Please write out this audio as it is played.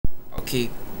Okay,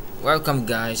 welcome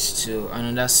guys to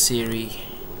another series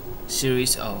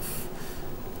of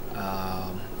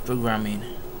programming,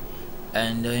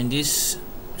 and in this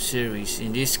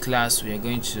class, we are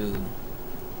going to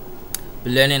be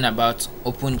learning about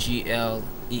OpenGL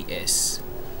ES,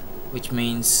 which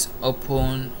means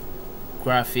Open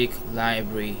Graphic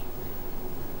Library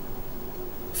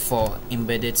for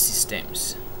Embedded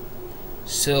Systems.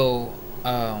 So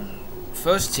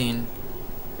first thing,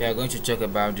 we are going to talk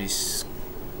about this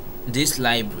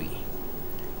library,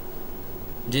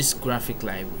 this graphic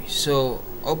library. So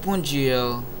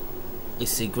OpenGL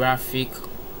is a graphic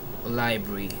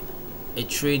library, a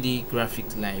 3D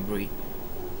graphic library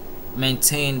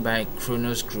maintained by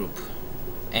Kronos Group,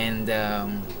 and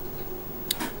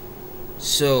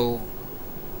so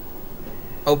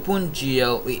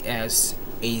OpenGL ES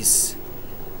is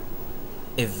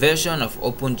a version of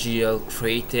OpenGL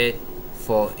created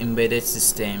for embedded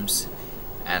systems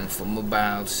and for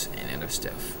mobiles and other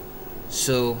stuff.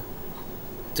 So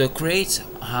to create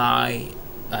high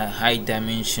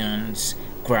dimensions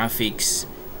graphics,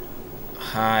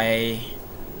 high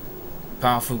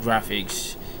powerful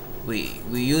graphics, we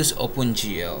use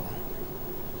OpenGL.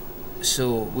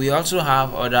 So we also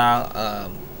have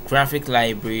other graphic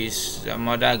libraries, some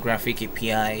other graphic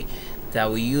API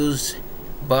that we use,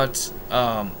 but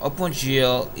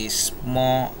OpenGL is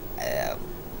more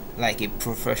like a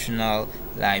professional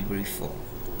library for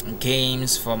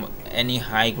games, from any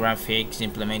high graphics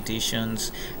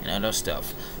implementations and other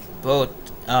stuff. But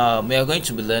we are going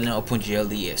to be learning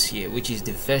OpenGL ES here, which is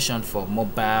the version for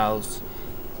mobiles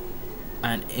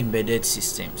and embedded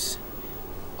systems.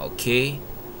 Okay,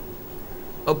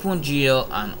 OpenGL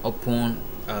and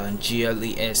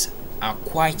OpenGL ES are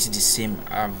quite the same,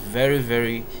 are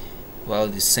very well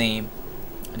the same.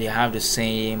 They have the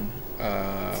same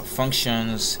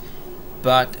functions,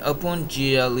 but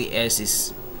OpenGL ES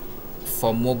is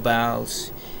for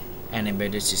mobiles and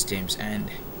embedded systems, and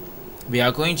we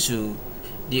are going to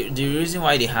the reason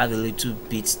why they have a little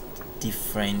bit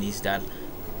different is that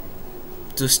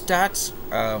to start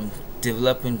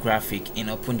developing graphic in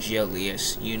OpenGL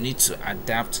ES, you need to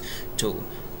adapt to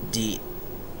the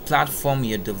platform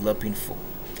you're developing for.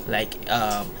 Like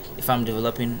if I'm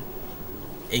developing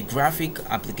a graphic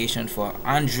application for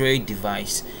Android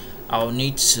device, I'll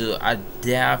need to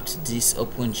adapt this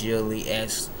OpenGL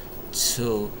ES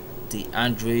to the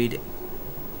Android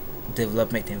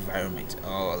development environment,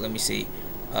 or let me say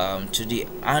to the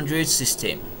Android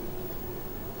system.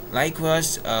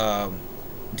 Likewise, the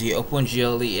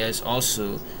OpenGL ES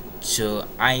also to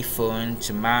iPhone,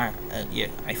 to Mac,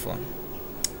 iPhone,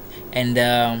 and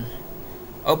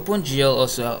OpenGL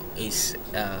also is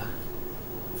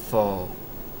for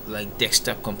like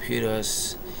desktop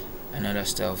computers and other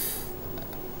stuff.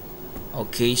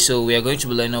 Okay, so we are going to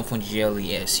be learning OpenGL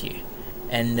ES here,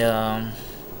 and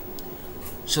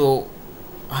so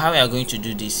how we are going to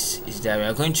do this is that we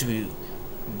are going to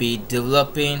be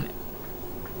developing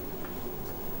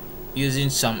using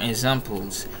some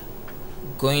examples,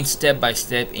 going step by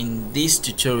step in this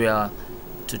tutorial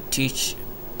to teach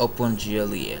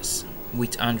OpenGL ES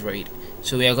with Android.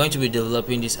 So we are going to be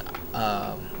developing this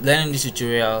learning this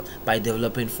tutorial by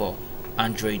developing for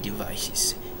Android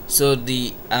devices. So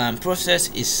the process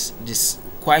is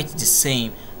quite the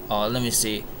same, or let me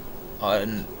say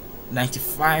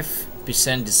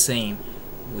 95% the same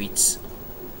with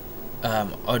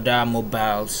other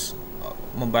mobile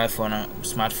phone,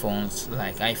 smartphones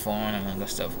like iPhone and other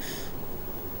stuff.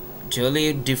 The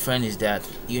only difference is that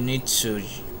you need to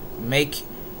make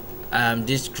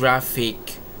this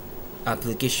graphic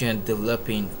application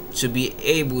developing to be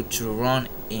able to run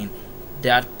in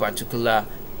that particular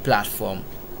platform,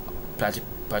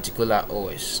 particular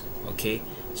OS. Okay,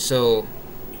 so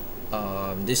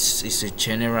this is a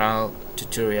general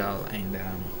tutorial, and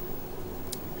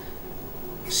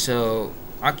so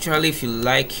actually, if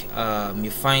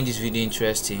you find this video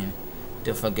interesting,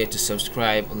 don't forget to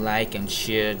subscribe, like and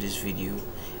share this video,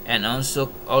 and also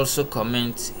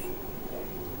comment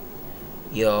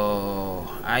your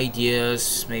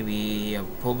ideas, maybe your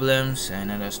problems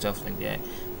and other stuff like that,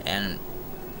 and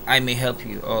I may help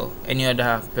you, or any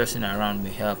other person around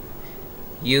may help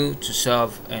you to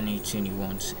solve anything you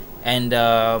want. And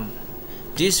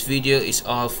this video is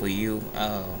all for you.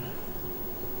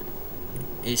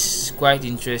 It's quite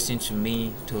interesting to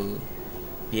me to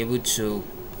be able to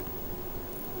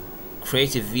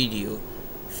create a video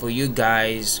for you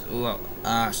guys who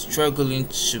are struggling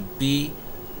to be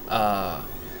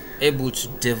able to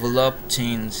develop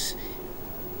things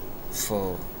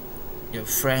for your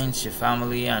friends, your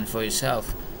family, and for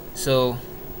yourself. So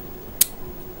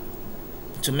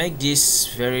to make this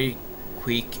very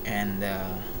quick. And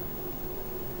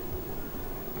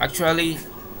actually,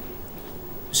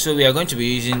 so we are going to be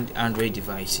using Android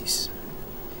devices,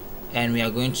 and we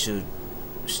are going to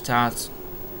start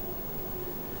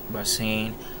by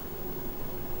saying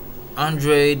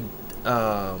Android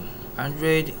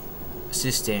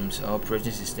systems or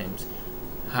operating systems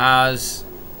has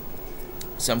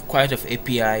some quite of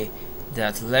API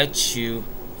that lets you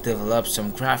develop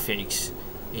some graphics,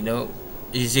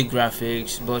 easy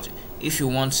graphics. But if you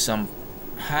want some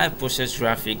high process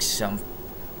graphics, some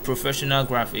professional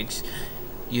graphics,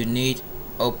 you need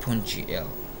OpenGL.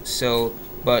 So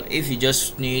but if you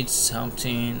just need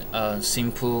something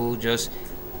simple, just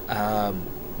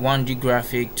 1D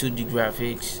graphic, 2D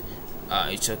graphics,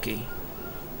 it's okay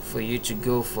for you to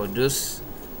go for those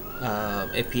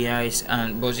APIs.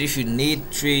 But if you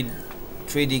need 3D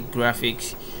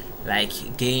graphics,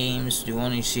 like games, the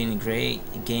one you see in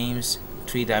games,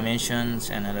 3 dimensions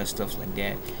and other stuff like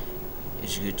that,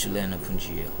 it's good to learn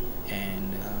OpenGL.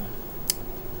 And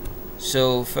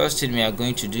so first thing we are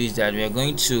going to do is that we are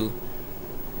going to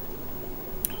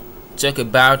talk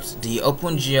about the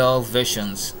OpenGL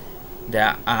versions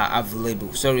that are available.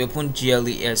 OpenGL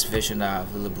ES version that are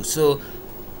available. So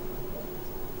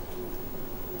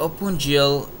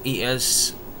OpenGL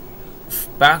ES,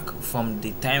 back from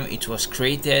the time it was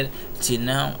created till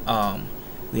now,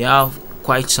 we have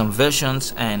quite some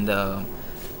versions. And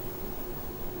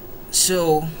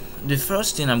so the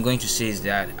first thing I'm going to say is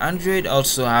that Android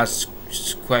also has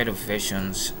quite of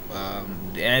versions.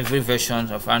 Every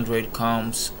version of Android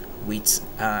comes with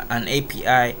an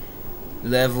API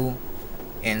level,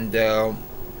 and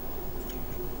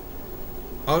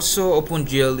also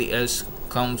OpenGL ES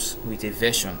comes with a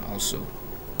version also.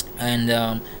 And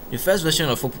the first version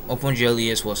of OpenGL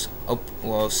ES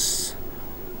was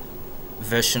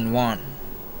version 1.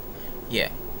 Yeah,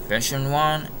 version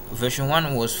 1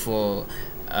 was for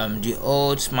the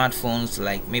old smartphones.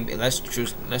 Like, maybe let's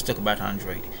talk about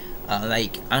Android.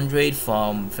 Like Android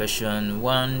from version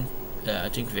 1, I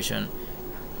think version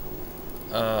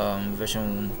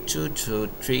 2 to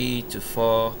 3 to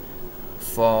 4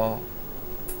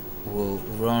 will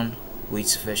run with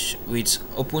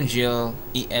OpenGL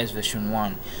ES version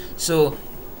 1. So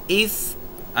if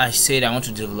I said I want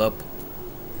to develop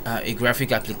a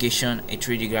graphic application, a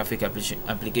 3D graphic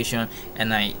application,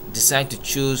 and I decide to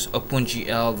choose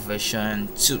OpenGL version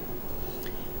 2,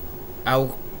 I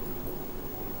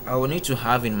will need to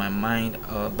have in my mind,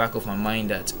 back of my mind,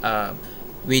 that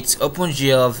with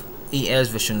OpenGL ES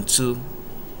version 2,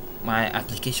 my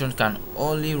application can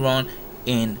only run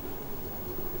in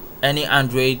any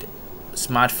Android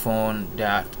smartphone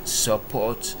that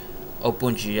supports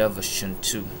OpenGL version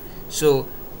 2. So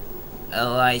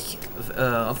like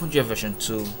OpenGL version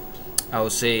 2, I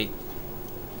would say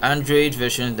Android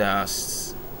version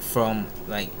that's from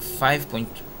like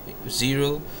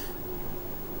 5.0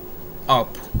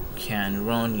 up can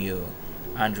run your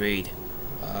Android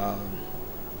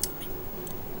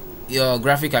your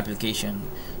graphic application.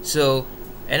 So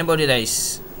anybody that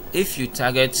is, if you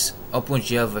target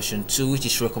OpenGL version 2, which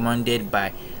is recommended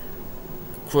by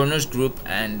Kronos Group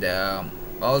and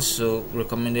also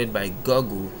recommended by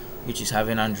Google, which is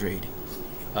having Android,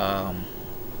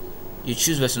 you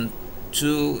choose version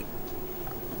 2,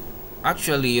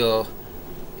 actually your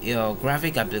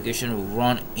graphic application will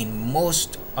run in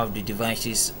most of the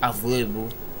devices available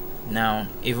now,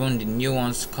 even the new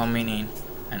ones coming in.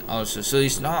 And also, so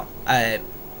it's not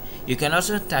you can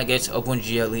also target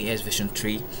OpenGL ES version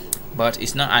 3, but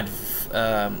it's not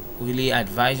really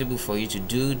advisable for you to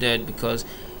do that, because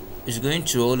it's going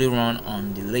to only run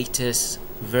on the latest,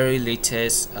 very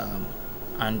latest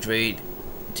Android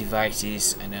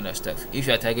devices and other stuff. If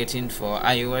you are targeting for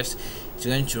iOS, it's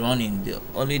going to run in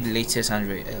only the latest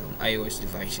Android iOS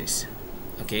devices.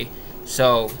 Okay,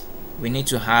 so we need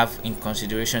to have in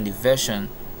consideration the version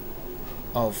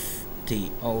of the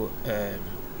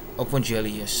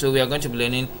OpenGL ES. So we are going to be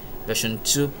learning version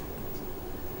 2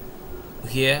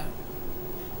 here,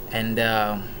 and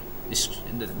that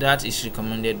is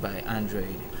recommended by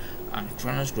Android and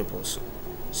Kronos Group also.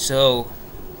 So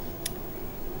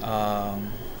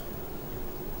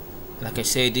like I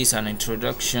said, this is an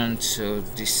introduction to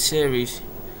this series,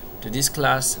 to this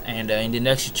class, and in the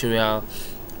next tutorial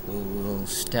we will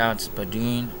start by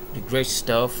doing the great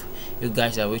stuff you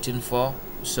guys are waiting for.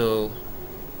 So,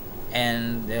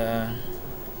 and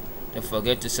don't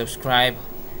forget to subscribe,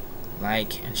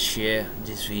 like and share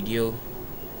this video,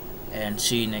 and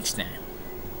see you next time.